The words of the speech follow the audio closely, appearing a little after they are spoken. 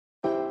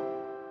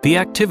The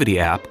Activity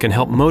app can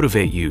help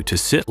motivate you to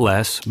sit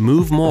less,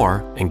 move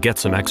more, and get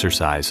some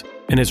exercise,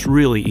 and it's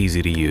really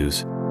easy to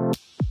use.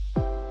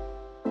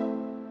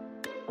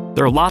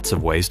 There are lots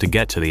of ways to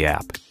get to the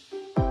app.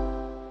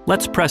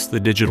 Let's press the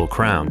digital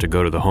crown to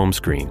go to the home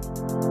screen.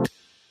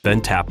 Then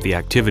tap the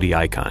Activity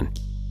icon.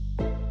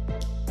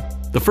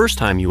 The first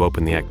time you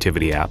open the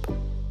Activity app,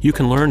 you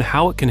can learn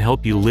how it can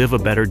help you live a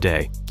better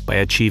day by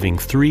achieving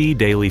 3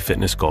 daily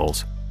fitness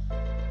goals.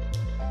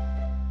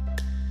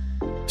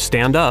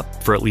 Stand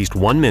up for at least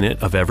 1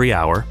 minute of every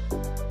hour,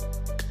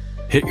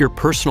 hit your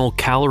personal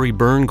calorie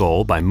burn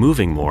goal by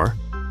moving more,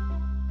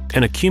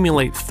 and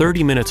accumulate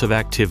 30 minutes of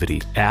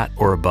activity at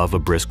or above a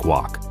brisk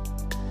walk.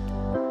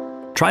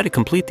 Try to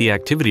complete the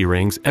activity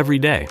rings every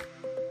day.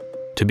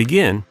 To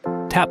begin,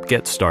 tap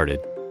Get Started.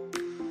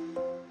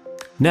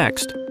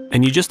 Next,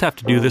 and you just have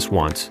to do this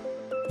once,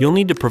 you'll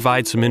need to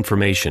provide some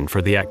information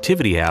for the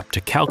Activity app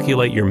to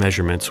calculate your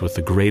measurements with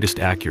the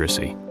greatest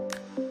accuracy.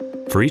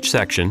 For each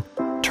section,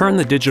 turn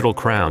the digital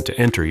crown to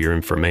enter your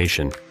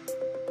information.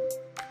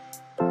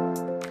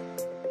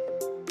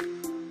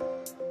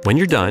 When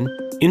you're done,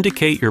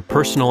 indicate your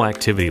personal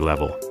activity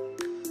level.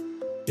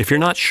 If you're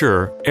not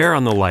sure, err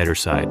on the lighter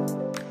side.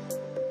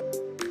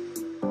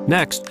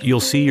 Next, you'll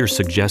see your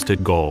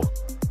suggested goal.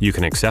 You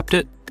can accept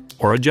it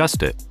or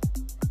adjust it.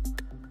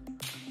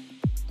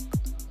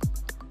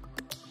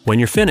 When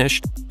you're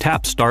finished,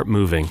 tap Start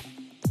Moving.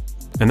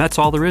 And that's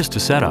all there is to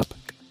set up.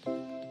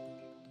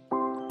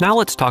 Now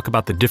let's talk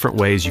about the different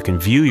ways you can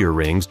view your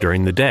rings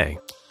during the day.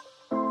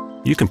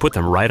 You can put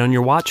them right on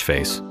your watch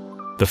face.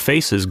 The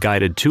Faces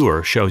guided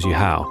tour shows you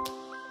how.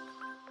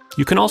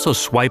 You can also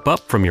swipe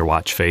up from your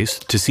watch face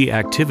to see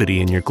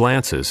activity in your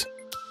glances.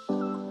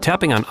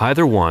 Tapping on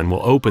either one will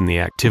open the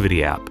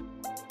Activity app.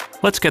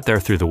 Let's get there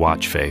through the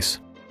watch face.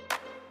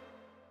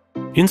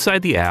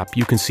 Inside the app,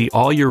 you can see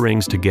all your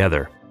rings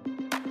together.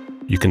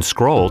 You can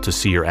scroll to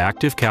see your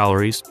active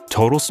calories,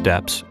 total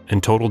steps,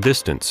 and total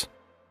distance.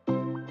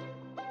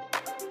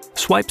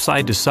 Swipe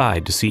side to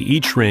side to see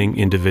each ring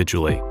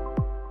individually.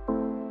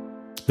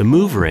 The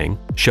Move ring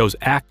shows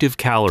active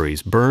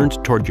calories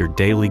burned toward your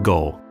daily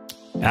goal.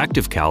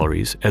 Active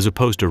calories, as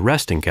opposed to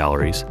resting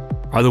calories,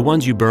 are the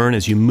ones you burn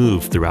as you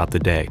move throughout the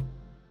day.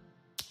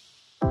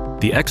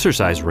 The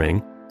Exercise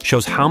ring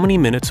shows how many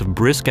minutes of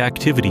brisk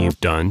activity you've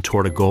done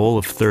toward a goal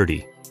of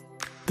 30.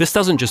 This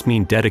doesn't just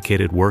mean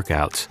dedicated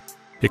workouts.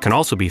 It can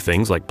also be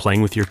things like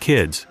playing with your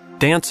kids,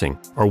 dancing,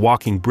 or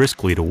walking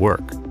briskly to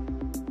work.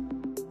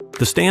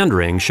 The Stand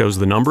ring shows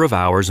the number of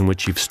hours in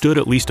which you've stood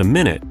at least a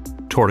minute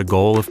toward a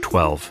goal of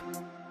 12.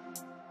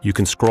 You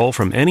can scroll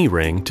from any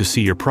ring to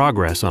see your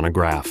progress on a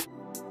graph.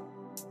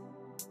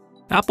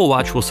 Apple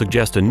Watch will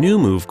suggest a new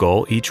move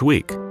goal each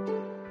week,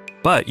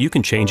 but you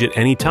can change it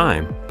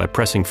anytime by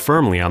pressing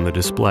firmly on the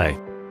display.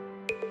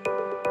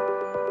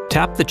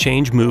 Tap the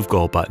Change Move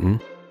Goal button,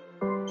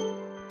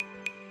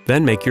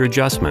 then make your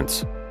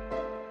adjustments.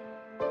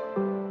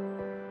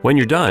 When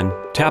you're done,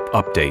 tap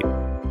Update.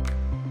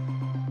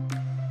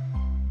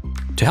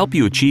 To help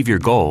you achieve your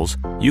goals,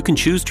 you can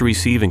choose to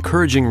receive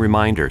encouraging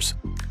reminders,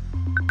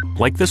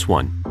 like this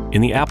one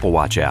in the Apple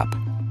Watch app.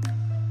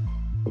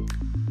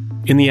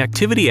 In the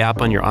Activity app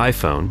on your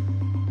iPhone,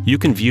 you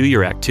can view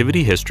your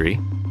activity history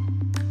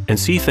and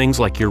see things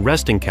like your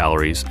resting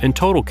calories and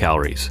total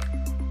calories.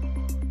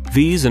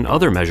 These and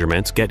other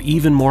measurements get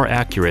even more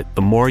accurate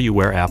the more you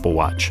wear Apple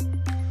Watch.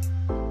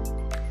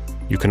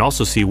 You can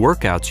also see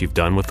workouts you've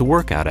done with the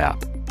Workout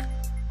app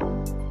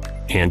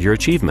and your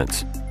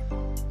achievements.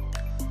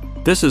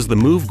 This is the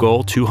Move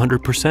Goal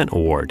 200%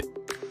 award.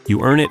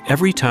 You earn it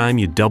every time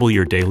you double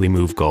your daily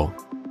move goal.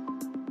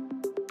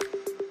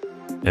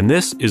 And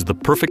this is the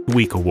Perfect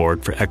Week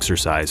award for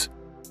exercise.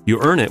 You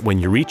earn it when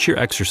you reach your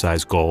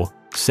exercise goal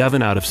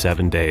 7 out of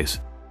 7 days.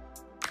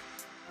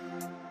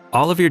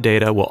 All of your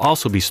data will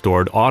also be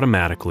stored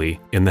automatically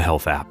in the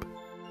Health app.